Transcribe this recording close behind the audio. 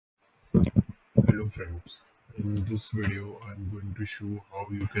Hello friends, in this video I'm going to show how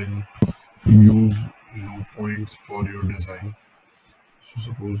you can use low points for your design. So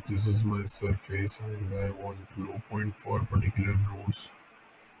suppose this is my surface and I want low point for particular roads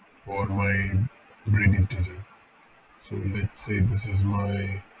for my drainage design. So let's say this is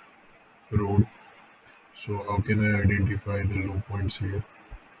my road. So how can I identify the low points here?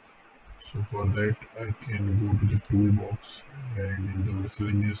 So for that I can go to the toolbox, and in the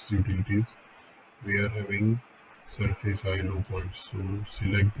miscellaneous utilities we are having surface high low points. So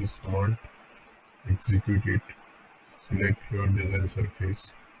select this command, execute it, select your design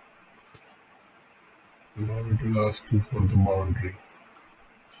surface. Now it will ask you for the boundary.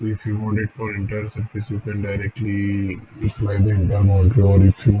 So if you want it for entire surface, you can directly apply the entire boundary, or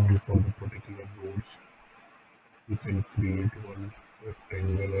if you want for the particular roads, you can create one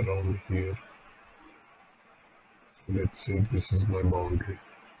rectangle around here. So let's say this is my boundary.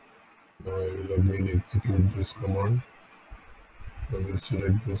 Now I will again execute this command. I will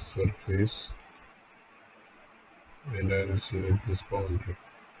select this surface and I will select this boundary.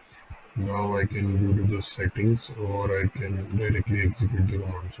 Now I can go to the settings, or I can directly execute the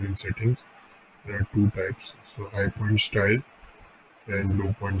command. So in settings there are two types, so high point style and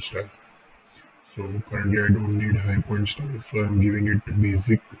low point style. So currently I don't need high point style, so I'm giving it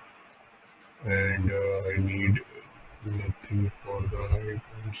basic, and I need nothing for the high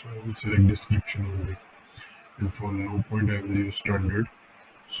point, so I will select description only. And for low point I will use standard.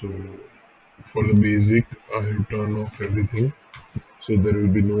 So for the basic I have turned off everything, so there will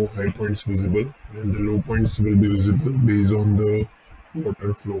be no high points visible, and the low points will be visible based on the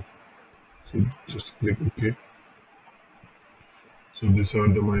water flow. So just click OK. So these are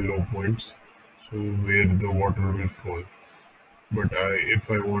my low points, so where the water will fall. But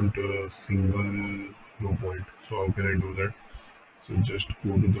if I want a single low point, so how can I do that? So just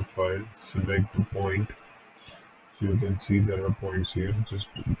go to the file, select the point. So you can see there are points here. Just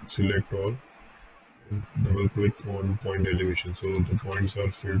select all, double click on point elevation. So the points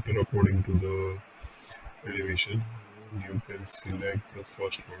are filtered according to the elevation. You can select the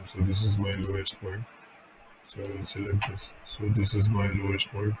first point. So this is my lowest point, so I will select this. So this is my lowest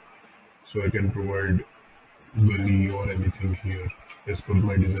point, so I can provide gully or anything here as per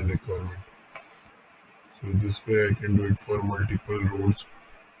my design requirement. So this way I can do it for multiple roads,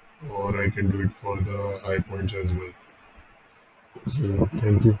 or I can do it for the high points as well. So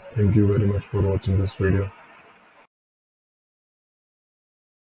thank you very much for watching this video.